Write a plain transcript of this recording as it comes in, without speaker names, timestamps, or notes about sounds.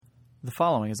The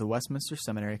following is a Westminster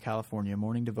Seminary, California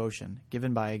morning devotion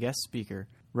given by a guest speaker,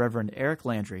 Reverend Eric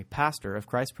Landry, pastor of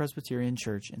Christ Presbyterian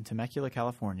Church in Temecula,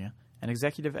 California, and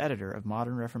executive editor of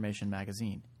Modern Reformation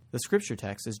magazine. The scripture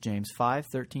text is James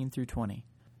 5:13-20.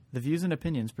 The views and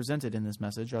opinions presented in this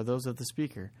message are those of the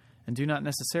speaker and do not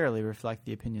necessarily reflect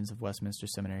the opinions of Westminster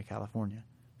Seminary, California.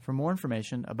 For more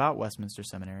information about Westminster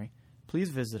Seminary,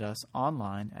 please visit us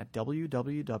online at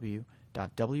www.wscal.edu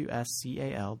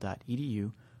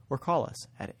or call us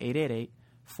at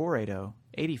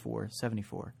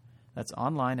 888-480-8474. That's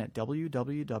online at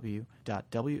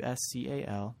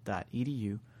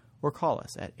www.wscal.edu or call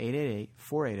us at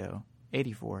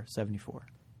 888-480-8474.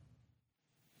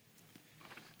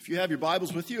 If you have your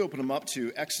Bibles with you, open them up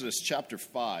to Exodus chapter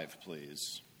 5,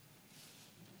 please.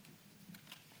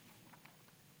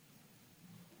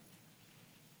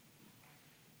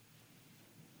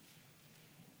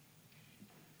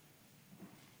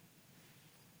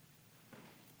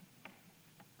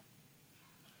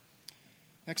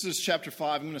 Exodus chapter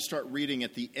 5, I'm going to start reading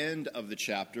at the end of the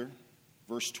chapter,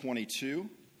 verse 22,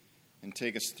 and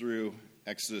take us through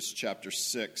Exodus chapter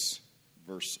 6,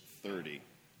 verse 30.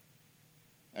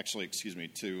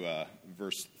 To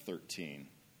verse 13.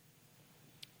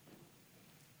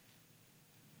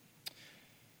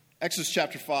 Exodus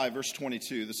chapter 5, verse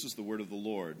 22, this is the word of the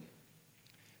Lord.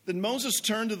 Then Moses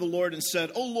turned to the Lord and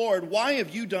said, "O Lord, why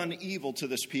have you done evil to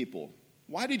this people?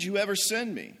 Why did you ever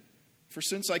send me? For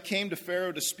since I came to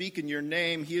Pharaoh to speak in your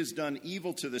name, he has done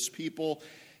evil to this people,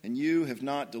 and you have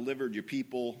not delivered your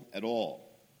people at all."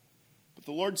 But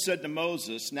the Lord said to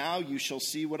Moses, "Now you shall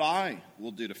see what I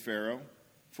will do to Pharaoh.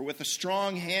 For with a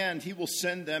strong hand he will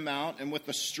send them out, and with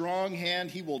a strong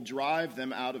hand he will drive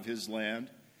them out of his land."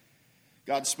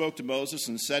 God spoke to Moses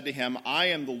and said to him, "I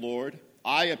am the Lord.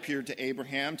 I appeared to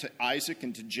Abraham, to Isaac,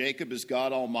 and to Jacob as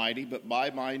God Almighty, but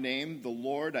by my name, the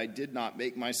Lord, I did not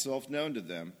make myself known to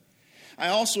them. I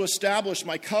also established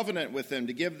my covenant with them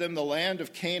to give them the land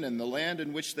of Canaan, the land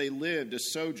in which they lived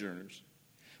as sojourners.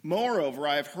 Moreover,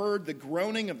 I have heard the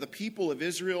groaning of the people of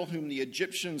Israel, whom the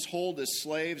Egyptians hold as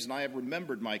slaves, and I have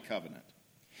remembered my covenant.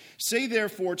 Say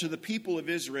therefore to the people of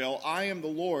Israel, I am the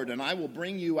Lord, and I will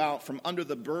bring you out from under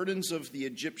the burdens of the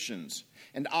Egyptians,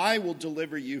 and I will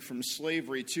deliver you from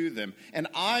slavery to them, and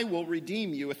I will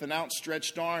redeem you with an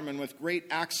outstretched arm and with great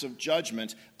acts of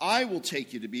judgment. I will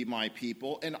take you to be my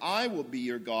people, and I will be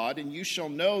your God, and you shall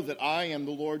know that I am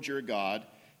the Lord your God,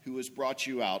 who has brought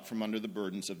you out from under the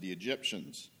burdens of the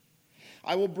Egyptians.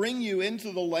 I will bring you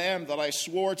into the land that I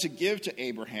swore to give to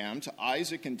Abraham, to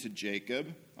Isaac, and to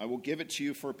Jacob. I will give it to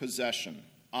you for possession.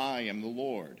 I am the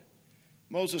Lord."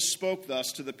 Moses spoke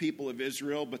thus to the people of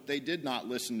Israel, but they did not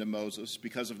listen to Moses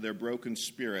because of their broken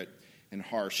spirit and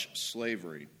harsh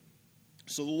slavery.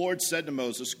 So the Lord said to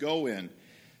Moses, "Go in,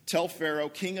 tell Pharaoh,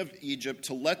 king of Egypt,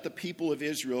 to let the people of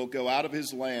Israel go out of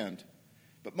his land."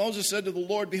 But Moses said to the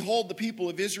Lord, "Behold, the people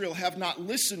of Israel have not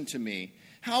listened to me.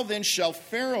 How then shall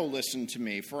Pharaoh listen to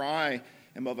me? For I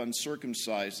am of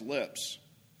uncircumcised lips."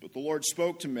 But the Lord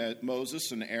spoke to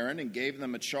Moses and Aaron and gave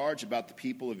them a charge about the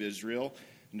people of Israel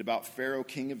and about Pharaoh,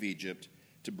 king of Egypt,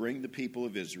 to bring the people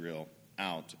of Israel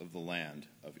out of the land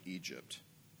of Egypt.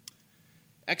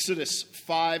 Exodus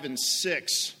 5 and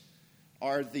 6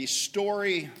 are the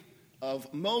story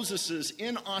of Moses'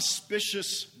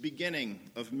 inauspicious beginning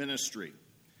of ministry.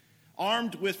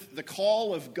 Armed with the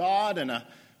call of God and a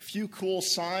few cool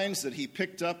signs that he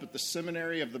picked up at the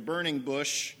seminary of the burning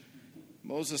bush,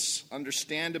 Moses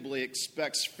understandably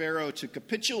expects Pharaoh to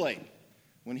capitulate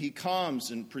when he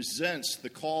comes and presents the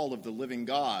call of the living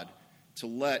God to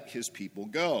let his people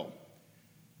go.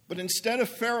 But instead of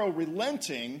Pharaoh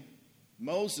relenting,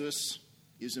 Moses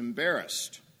is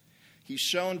embarrassed. He's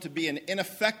shown to be an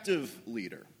ineffective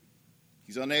leader.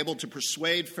 He's unable to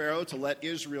persuade Pharaoh to let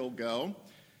Israel go.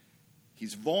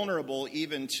 He's vulnerable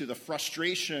even to the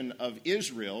frustration of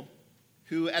Israel,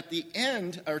 who at the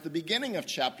beginning of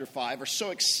chapter 5 are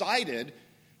so excited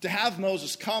to have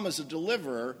Moses come as a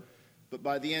deliverer, but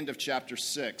by the end of chapter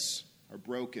 6 are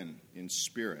broken in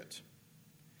spirit.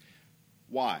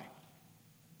 Why?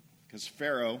 Because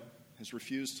Pharaoh has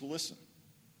refused to listen.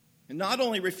 And not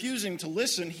only refusing to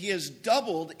listen, he has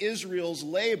doubled Israel's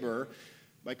labor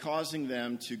by causing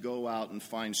them to go out and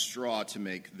find straw to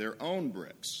make their own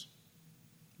bricks.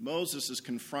 Moses is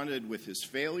confronted with his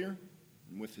failure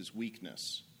and with his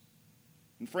weakness.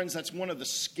 And friends, that's one of the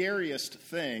scariest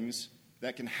things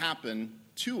that can happen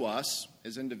to us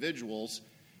as individuals,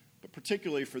 but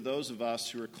particularly for those of us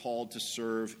who are called to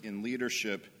serve in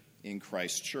leadership in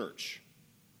Christ's church.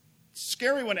 It's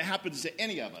scary when it happens to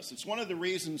any of us. It's one of the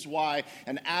reasons why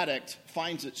an addict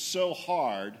finds it so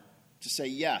hard to say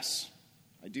yes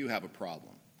I do have a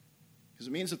problem. Because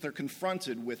it means that they're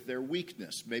confronted with their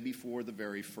weakness, maybe for the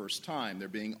very first time. They're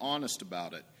being honest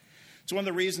about it. It's one of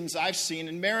the reasons I've seen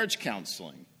in marriage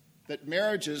counseling that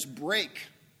marriages break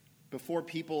before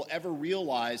people ever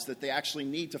realize that they actually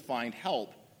need to find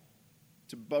help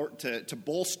to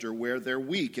bolster where they're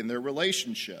weak in their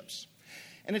relationships.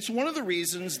 And it's one of the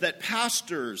reasons that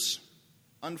pastors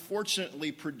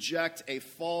unfortunately project a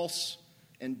false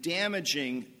and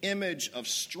damaging image of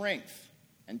strength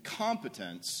and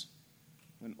competence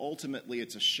when ultimately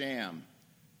it's a sham,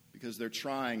 because they're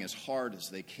trying as hard as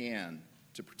they can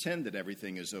to pretend that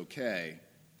everything is okay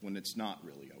when it's not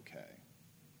really okay.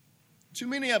 Too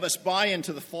many of us buy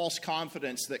into the false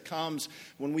confidence that comes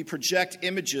when we project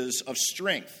images of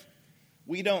strength.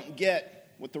 We don't get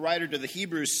what the writer to the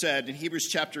Hebrews said in Hebrews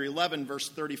chapter 11, verse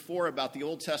 34 about the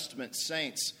Old Testament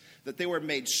saints, that they were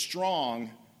made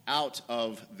strong out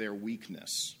of their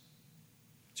weakness.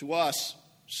 To us,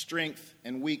 strength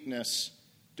and weakness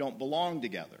don't belong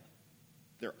together.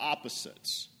 They're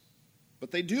opposites.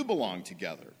 But they do belong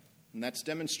together. And that's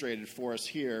demonstrated for us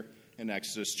here in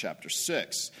Exodus chapter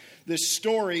 6. This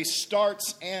story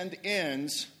starts and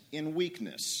ends in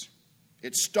weakness.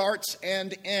 It starts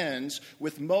and ends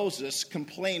with Moses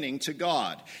complaining to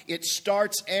God. It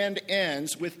starts and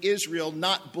ends with Israel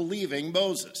not believing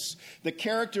Moses. The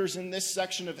characters in this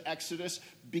section of Exodus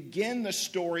begin the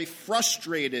story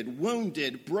frustrated,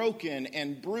 wounded, broken,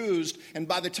 and bruised, and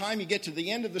by the time you get to the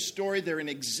end of the story, they're in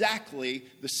exactly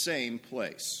the same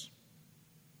place.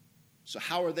 So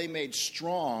how are they made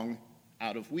strong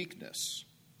out of weakness?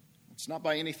 It's not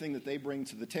by anything that they bring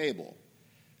to the table.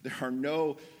 There are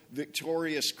no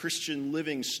victorious Christian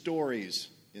living stories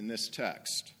in this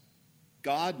text.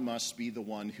 God must be the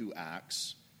one who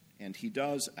acts, and he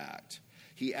does act.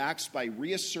 He acts by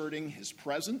reasserting his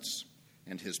presence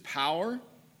and his power,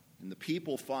 and the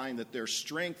people find that their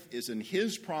strength is in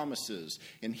his promises,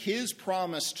 in his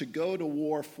promise to go to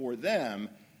war for them,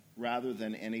 rather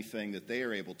than anything that they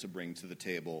are able to bring to the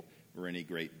table or any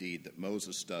great deed that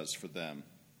Moses does for them.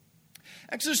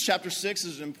 Exodus chapter 6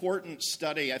 is an important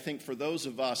study, I think, for those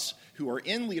of us who are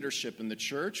in leadership in the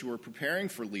church, who are preparing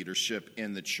for leadership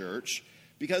in the church,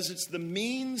 because it's the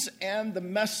means and the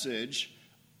message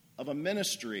of a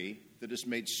ministry that is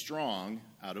made strong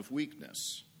out of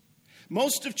weakness.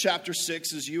 Most of chapter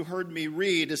 6, as you heard me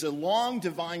read, is a long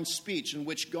divine speech in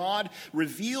which God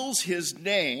reveals his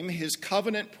name, his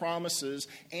covenant promises,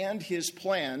 and his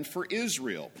plan for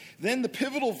Israel. Then the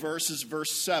pivotal verse is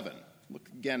verse 7. Look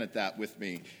again at that with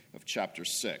me of chapter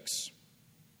 6.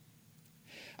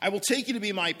 I will take you to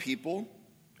be my people,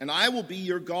 and I will be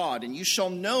your God, and you shall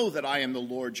know that I am the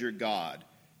Lord your God,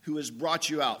 who has brought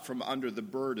you out from under the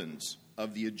burdens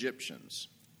of the Egyptians.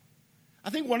 I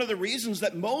think one of the reasons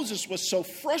that Moses was so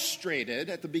frustrated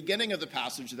at the beginning of the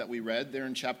passage that we read there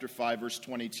in chapter 5, verse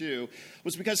 22,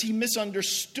 was because he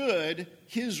misunderstood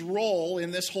his role in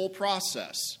this whole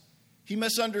process. He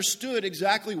misunderstood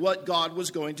exactly what God was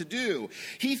going to do.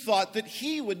 He thought that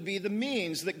he would be the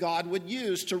means that God would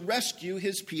use to rescue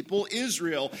his people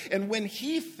Israel. And when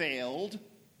he failed,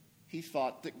 he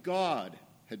thought that God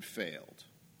had failed.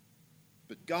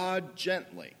 But God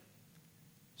gently,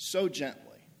 so gently,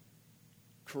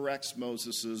 corrects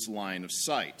Moses' line of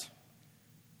sight.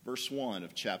 Verse 1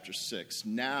 of chapter 6,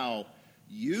 now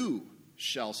you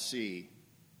shall see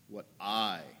what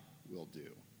I will do.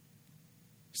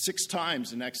 6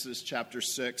 times in Exodus chapter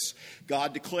 6,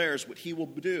 God declares what he will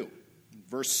do.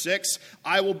 Verse 6,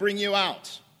 I will bring you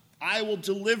out. I will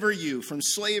deliver you from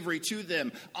slavery to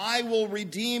them. I will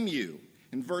redeem you.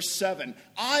 In verse 7,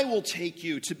 I will take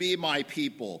you to be my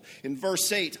people. In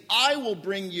verse 8, I will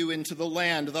bring you into the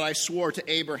land that I swore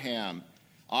to Abraham.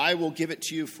 I will give it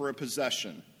to you for a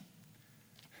possession.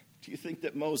 Do you think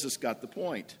that Moses got the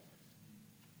point?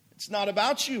 It's not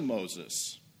about you,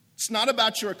 Moses. It's not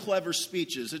about your clever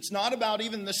speeches. It's not about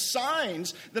even the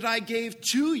signs that I gave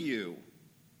to you.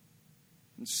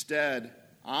 Instead,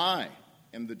 I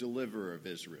am the deliverer of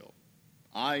Israel.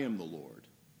 I am the Lord.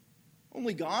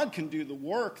 Only God can do the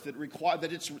work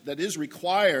that is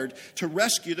required to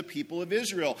rescue the people of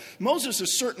Israel. Moses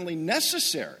is certainly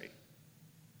necessary,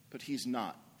 but he's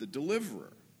not the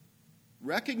deliverer.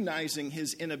 Recognizing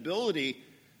his inability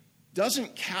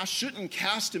shouldn't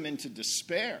cast him into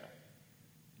despair.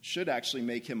 It should actually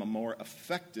make him a more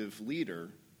effective leader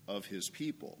of his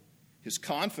people. His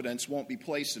confidence won't be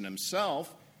placed in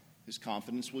himself. His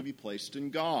confidence will be placed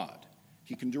in God.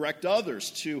 He can direct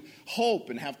others to hope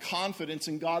and have confidence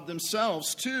in God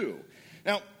themselves too.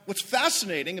 Now, what's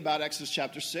fascinating about Exodus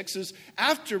chapter 6 is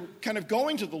after kind of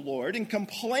going to the Lord and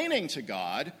complaining to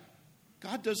God,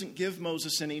 God doesn't give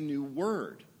Moses any new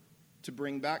word. to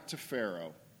bring back to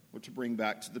Pharaoh or to bring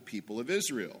back to the people of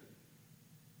Israel.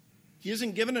 He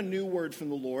isn't given a new word from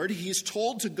the Lord. He's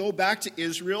told to go back to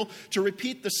Israel to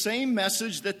repeat the same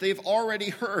message that they've already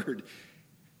heard.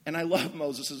 And I love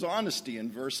Moses' honesty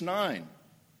in verse 9.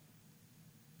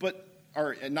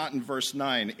 Or not in verse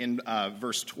 9, in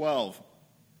verse 12.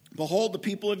 Behold, the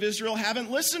people of Israel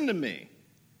haven't listened to me.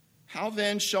 How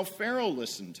then shall Pharaoh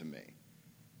listen to me?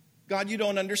 God, you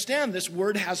don't understand. This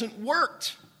word hasn't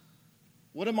worked.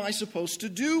 What am I supposed to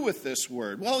do with this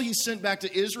word? Well, he's sent back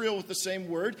to Israel with the same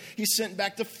word. He's sent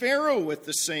back to Pharaoh with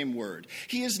the same word.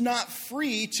 He is not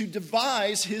free to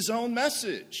devise his own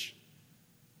message.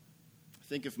 I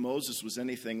think if Moses was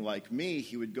anything like me,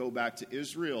 he would go back to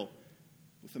Israel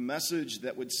with a message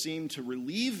that would seem to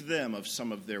relieve them of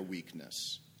some of their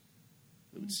weakness.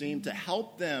 It would seem to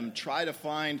help them try to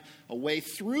find a way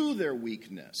through their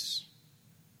weakness.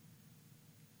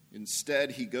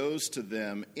 Instead, he goes to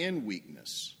them in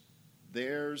weakness,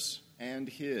 theirs and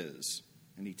his,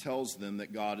 and he tells them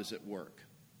that God is at work.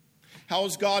 How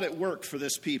is God at work for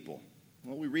this people?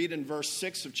 Well, we read in verse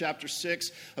 6 of chapter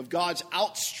 6 of God's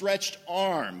outstretched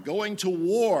arm going to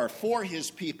war for his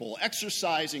people,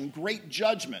 exercising great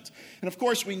judgment. And of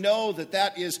course, we know that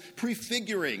that is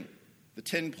prefiguring the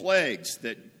 10 plagues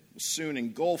that will soon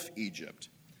engulf Egypt.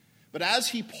 But as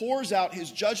he pours out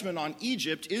his judgment on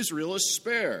Egypt, Israel is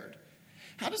spared.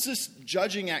 How does this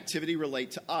judging activity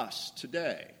relate to us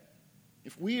today?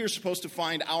 If we are supposed to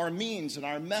find our means and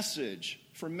our message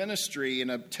for ministry in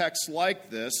a text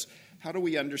like this, how do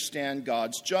we understand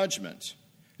God's judgment?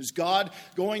 Is God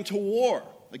going to war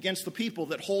against the people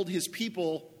that hold his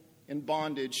people in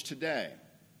bondage today?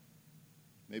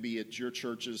 Maybe at your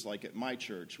churches, like at my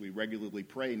church, we regularly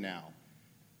pray now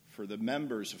for the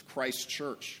members of Christ's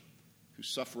church who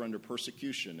suffer under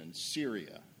persecution in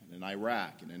Syria and in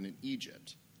Iraq and in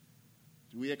Egypt.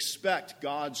 Do we expect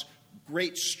God's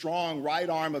great, strong right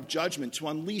arm of judgment to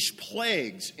unleash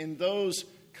plagues in those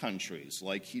countries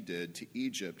like he did to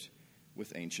Egypt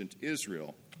with ancient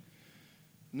Israel?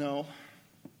 No,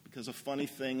 because a funny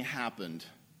thing happened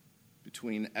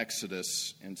between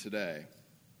Exodus and today.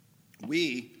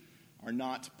 We are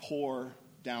not poor,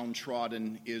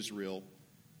 downtrodden Israel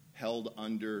held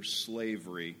under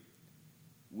slavery.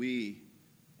 We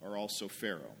are also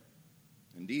Pharaoh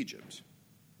and Egypt.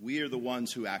 We are the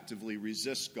ones who actively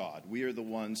resist God. We are the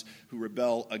ones who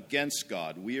rebel against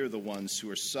God. We are the ones who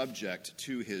are subject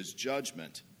to his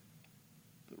judgment.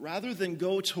 But rather than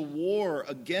go to war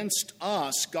against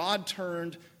us, God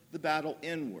turned the battle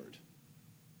inward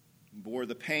and bore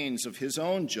the pains of his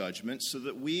own judgment so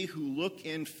that we who look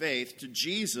in faith to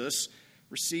Jesus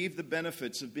receive the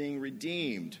benefits of being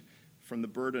redeemed from the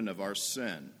burden of our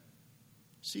sin.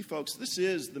 See, folks, this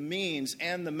is the means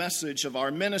and the message of our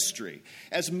ministry.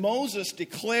 As Moses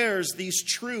declares these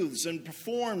truths and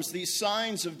performs these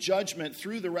signs of judgment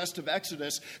through the rest of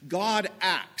Exodus, God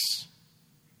acts.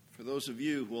 For those of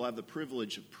you who will have the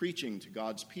privilege of preaching to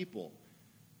God's people,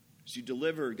 as you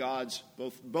deliver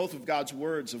both of God's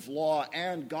words of law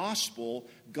and gospel,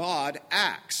 God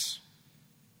acts.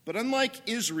 But unlike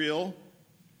Israel,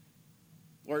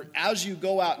 or as you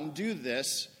go out and do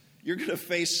this, you're going to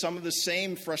face some of the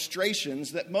same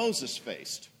frustrations that Moses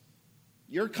faced.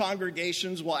 Your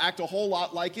congregations will act a whole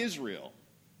lot like Israel.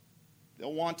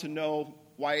 They'll want to know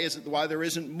why there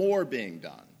isn't more being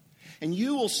done. And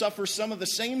you will suffer some of the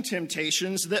same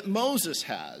temptations that Moses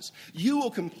has. You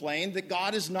will complain that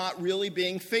God is not really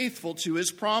being faithful to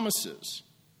his promises.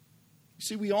 You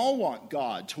see, we all want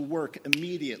God to work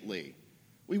immediately.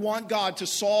 We want God to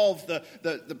solve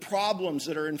the problems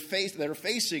that are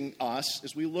facing us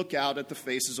as we look out at the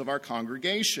faces of our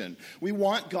congregation. We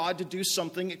want God to do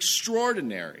something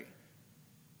extraordinary.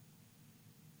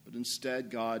 But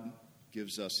instead, God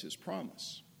gives us his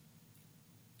promise.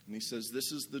 And he says,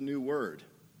 this is the new word.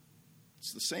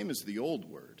 It's the same as the old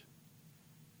word.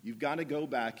 You've got to go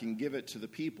back and give it to the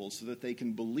people so that they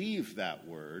can believe that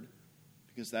word,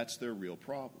 because that's their real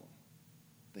problem.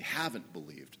 They haven't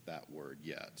believed that word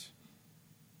yet.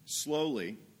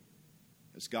 Slowly,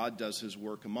 as God does his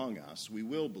work among us, we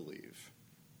will believe.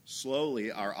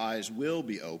 Slowly, our eyes will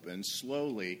be opened.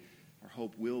 Slowly, our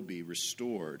hope will be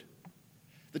restored.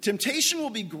 The temptation will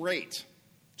be great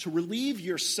to relieve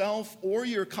yourself or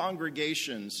your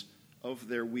congregations of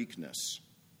their weakness.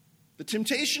 The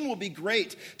temptation will be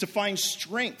great to find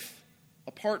strength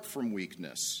apart from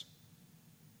weakness.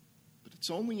 It's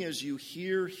only as you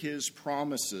hear his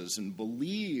promises and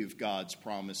believe God's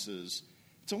promises,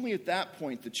 it's only at that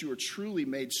point that you are truly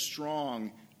made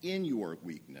strong in your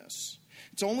weakness.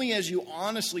 It's only as you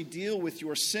honestly deal with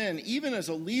your sin, even as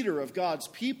a leader of God's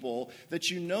people, that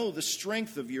you know the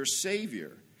strength of your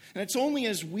Savior. And it's only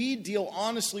as we deal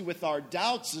honestly with our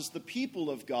doubts as the people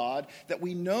of God that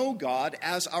we know God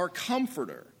as our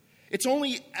comforter. It's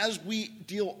only as we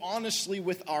deal honestly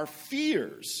with our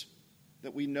fears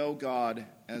that we know God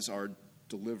as our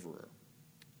deliverer.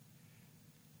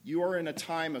 You are in a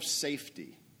time of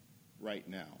safety right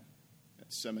now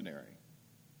at seminary,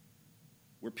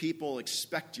 where people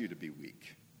expect you to be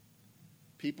weak.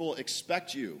 People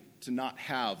expect you to not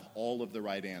have all of the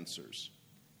right answers.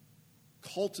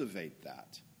 Cultivate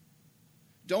that.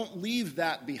 Don't leave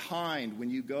that behind when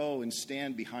you go and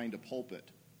stand behind a pulpit.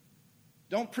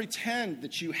 Don't pretend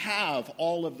that you have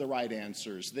all of the right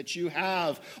answers, that you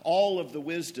have all of the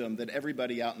wisdom that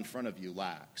everybody out in front of you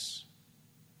lacks.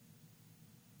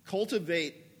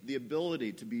 Cultivate the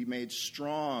ability to be made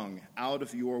strong out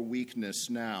of your weakness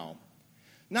now.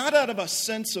 Not out of a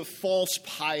sense of false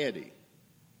piety,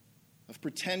 of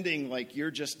pretending like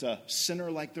you're just a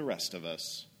sinner like the rest of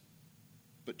us,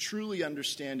 but truly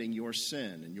understanding your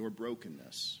sin and your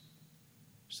brokenness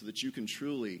so that you can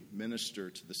truly minister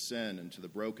to the sin and to the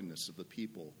brokenness of the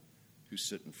people who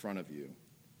sit in front of you.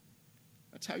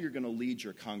 That's how you're going to lead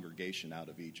your congregation out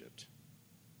of Egypt.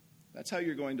 That's how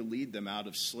you're going to lead them out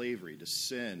of slavery to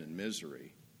sin and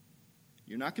misery.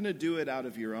 You're not going to do it out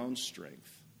of your own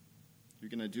strength. You're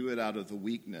going to do it out of the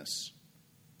weakness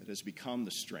that has become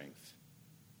the strength,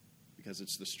 because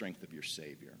it's the strength of your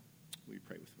Savior. Will you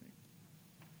pray with me?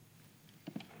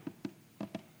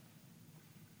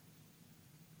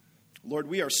 Lord,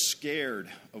 we are scared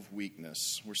of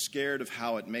weakness. We're scared of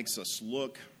how it makes us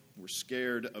look. We're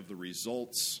scared of the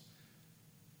results.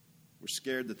 We're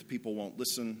scared that the people won't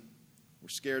listen. We're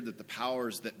scared that the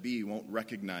powers that be won't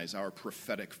recognize our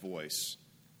prophetic voice.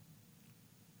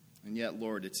 And yet,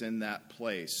 Lord, it's in that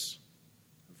place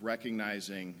of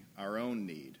recognizing our own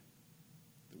need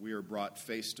that we are brought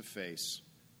face to face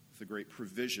with the great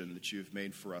provision that you have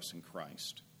made for us in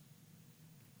Christ.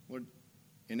 Lord,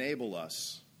 enable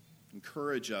us,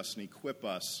 encourage us, and equip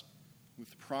us with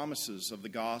the promises of the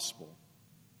gospel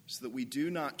so that we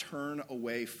do not turn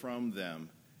away from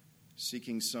them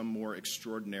seeking some more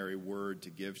extraordinary word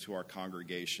to give to our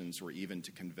congregations or even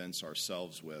to convince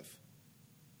ourselves with.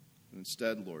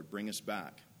 Instead, Lord, bring us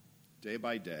back day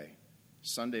by day,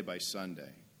 Sunday by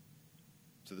Sunday,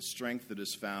 to the strength that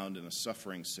is found in a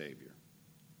suffering Savior,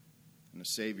 and a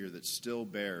Savior that still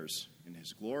bears in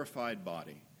his glorified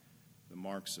body the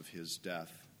marks of his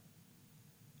death.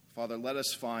 Father, let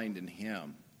us find in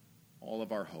him all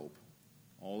of our hope,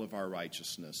 all of our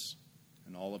righteousness,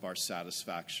 and all of our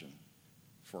satisfaction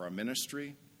for our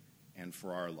ministry and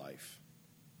for our life.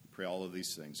 We pray all of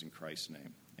these things in Christ's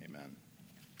name. Amen.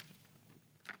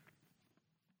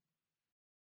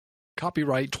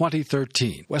 Copyright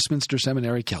 2013, Westminster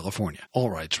Seminary, California. All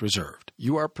rights reserved.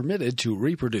 You are permitted to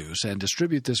reproduce and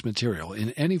distribute this material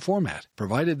in any format,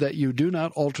 provided that you do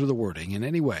not alter the wording in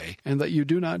any way and that you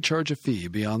do not charge a fee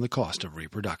beyond the cost of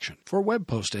reproduction. For web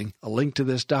posting, a link to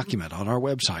this document on our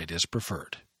website is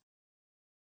preferred.